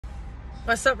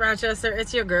What's up, Rochester?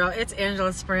 It's your girl. It's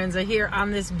Angela Speranza here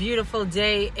on this beautiful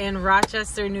day in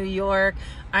Rochester, New York.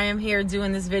 I am here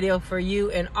doing this video for you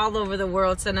and all over the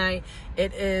world tonight.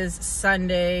 It is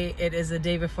Sunday. It is the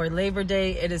day before Labor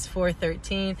Day. It is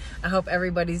 4/13. I hope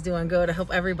everybody's doing good. I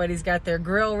hope everybody's got their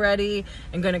grill ready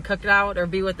and going to cook it out or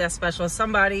be with that special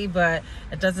somebody, but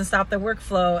it doesn't stop the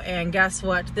workflow. And guess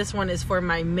what? This one is for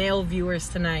my male viewers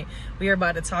tonight. We are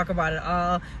about to talk about it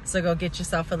all. So go get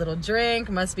yourself a little drink.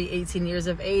 Must be 18 years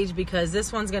of age because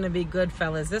this one's going to be good,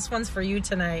 fellas. This one's for you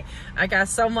tonight. I got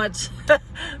so much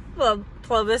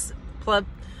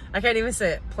I can't even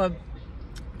say it.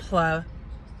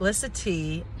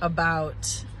 Publicity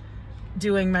about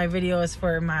doing my videos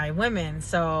for my women,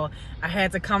 so I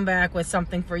had to come back with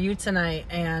something for you tonight.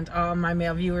 And all my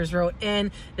male viewers wrote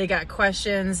in, they got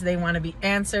questions, they want to be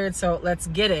answered, so let's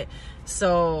get it.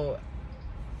 So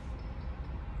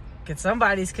get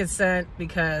somebody's consent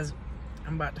because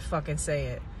I'm about to fucking say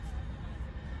it.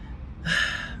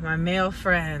 My male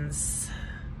friends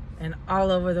and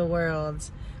all over the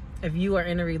world, if you are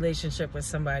in a relationship with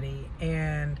somebody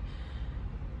and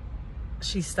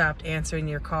she stopped answering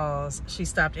your calls, she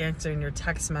stopped answering your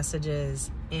text messages,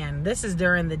 and this is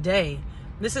during the day,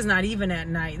 this is not even at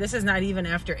night, this is not even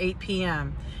after 8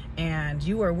 p.m. and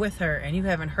you are with her and you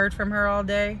haven't heard from her all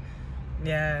day,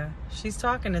 yeah, she's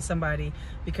talking to somebody.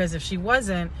 Because if she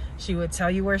wasn't, she would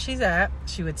tell you where she's at,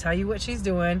 she would tell you what she's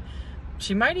doing,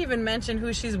 she might even mention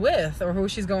who she's with or who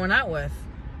she's going out with.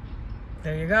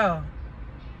 There you go.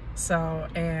 So,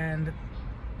 and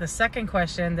the second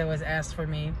question that was asked for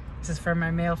me, this is for my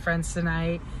male friends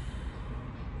tonight.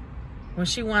 When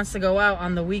she wants to go out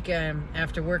on the weekend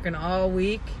after working all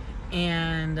week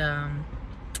and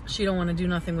she don't want to do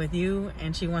nothing with you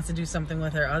and she wants to do something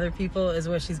with her other people is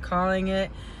what she's calling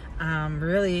it.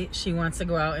 Really, she wants to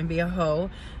go out and be a hoe.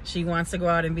 She wants to go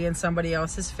out and be in somebody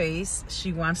else's face.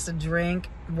 She wants to drink.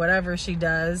 Whatever she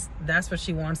does, that's what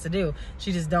she wants to do.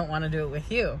 She just don't want to do it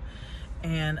with you.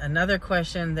 And another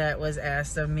question that was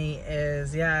asked of me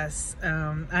is, yes,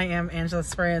 I am Angela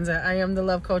Speranza. I am the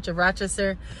love coach of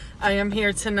Rochester. I am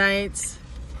here tonight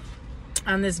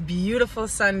on this beautiful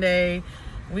Sunday.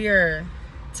 We are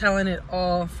telling it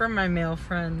all for my male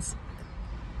friends.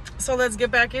 So let's get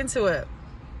back into it.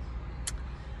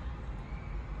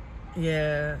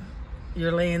 Yeah,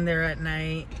 you're laying there at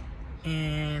night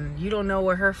and you don't know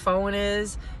where her phone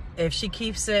is. If she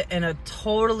keeps it in a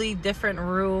totally different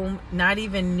room, not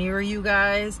even near you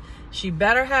guys, she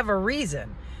better have a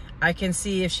reason. I can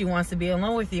see if she wants to be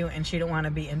alone with you and she don't want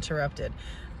to be interrupted.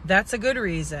 That's a good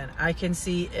reason. I can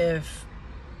see if,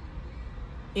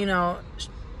 you know,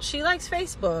 she likes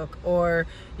Facebook or,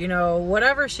 you know,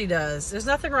 whatever she does. There's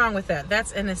nothing wrong with that.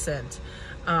 That's innocent.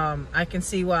 I can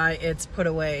see why it's put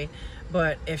away.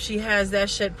 But if she has that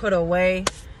shit put away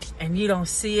and you don't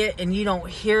see it and you don't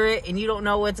hear it and you don't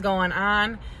know what's going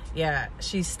on, yeah,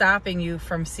 she's stopping you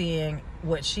from seeing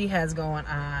what she has going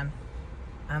on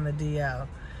the DL.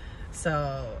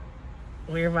 So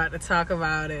we're about to talk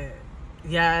about it.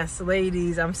 Yes,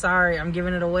 ladies, I'm sorry, I'm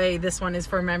giving it away. This one is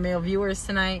for my male viewers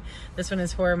tonight. This one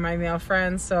is for my male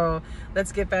friends. So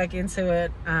let's get back into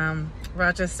it.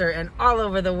 Rochester and all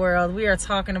over the world, we are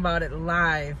talking about it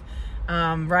live.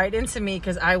 Write into me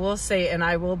because I will say it and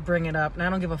I will bring it up. And I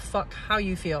don't give a fuck how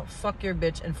you feel. Fuck your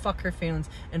bitch and fuck her feelings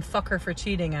and fuck her for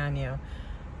cheating on you.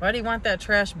 Why do you want that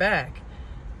trash back?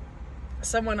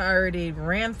 Someone already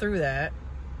ran through that,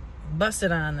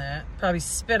 busted on that, probably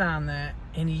spit on that,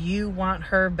 and you want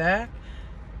her back?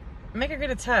 Make her get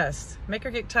a test. Make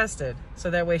her get tested so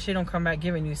that way she don't come back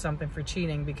giving you something for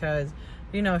cheating because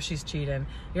you know she's cheating.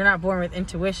 You're not born with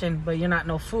intuition, but you're not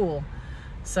no fool.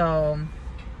 So,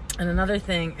 and another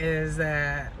thing is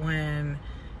that when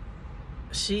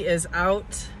she is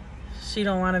out, she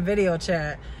don't want to video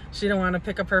chat. She don't want to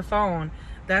pick up her phone.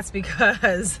 That's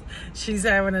because she's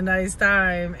having a nice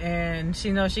time and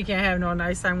she knows she can't have no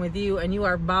nice time with you and you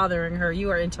are bothering her. You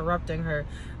are interrupting her.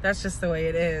 That's just the way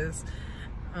it is.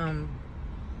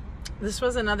 This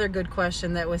was another good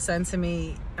question that was sent to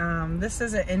me. This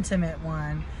is an intimate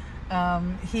one.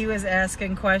 He was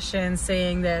asking questions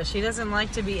saying that she doesn't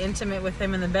like to be intimate with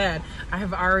him in the bed. I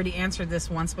have already answered this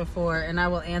once before and I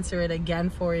will answer it again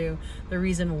for you. The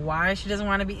reason why she doesn't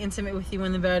want to be intimate with you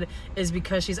in the bed is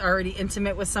because she's already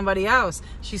intimate with somebody else.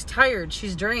 She's tired,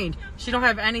 she's drained, she don't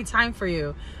have any time for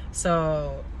you.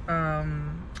 So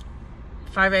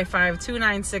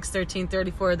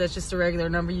 585-296-1334. That's just a regular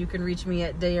number. You can reach me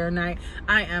at day or night.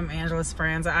 I am Angela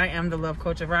Speranza. I am the love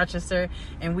coach of Rochester,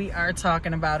 and we are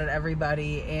talking about it,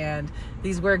 everybody. And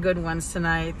these were good ones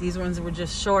tonight. These ones were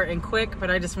just short and quick,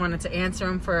 but I just wanted to answer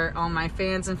them for all my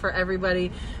fans and for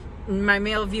everybody. my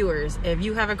male viewers, if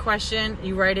you have a question,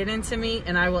 you write it into me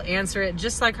and I will answer it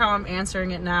just like how I'm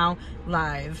answering it now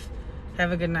live.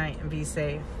 Have a good night and be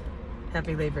safe.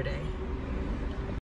 Happy Labor Day.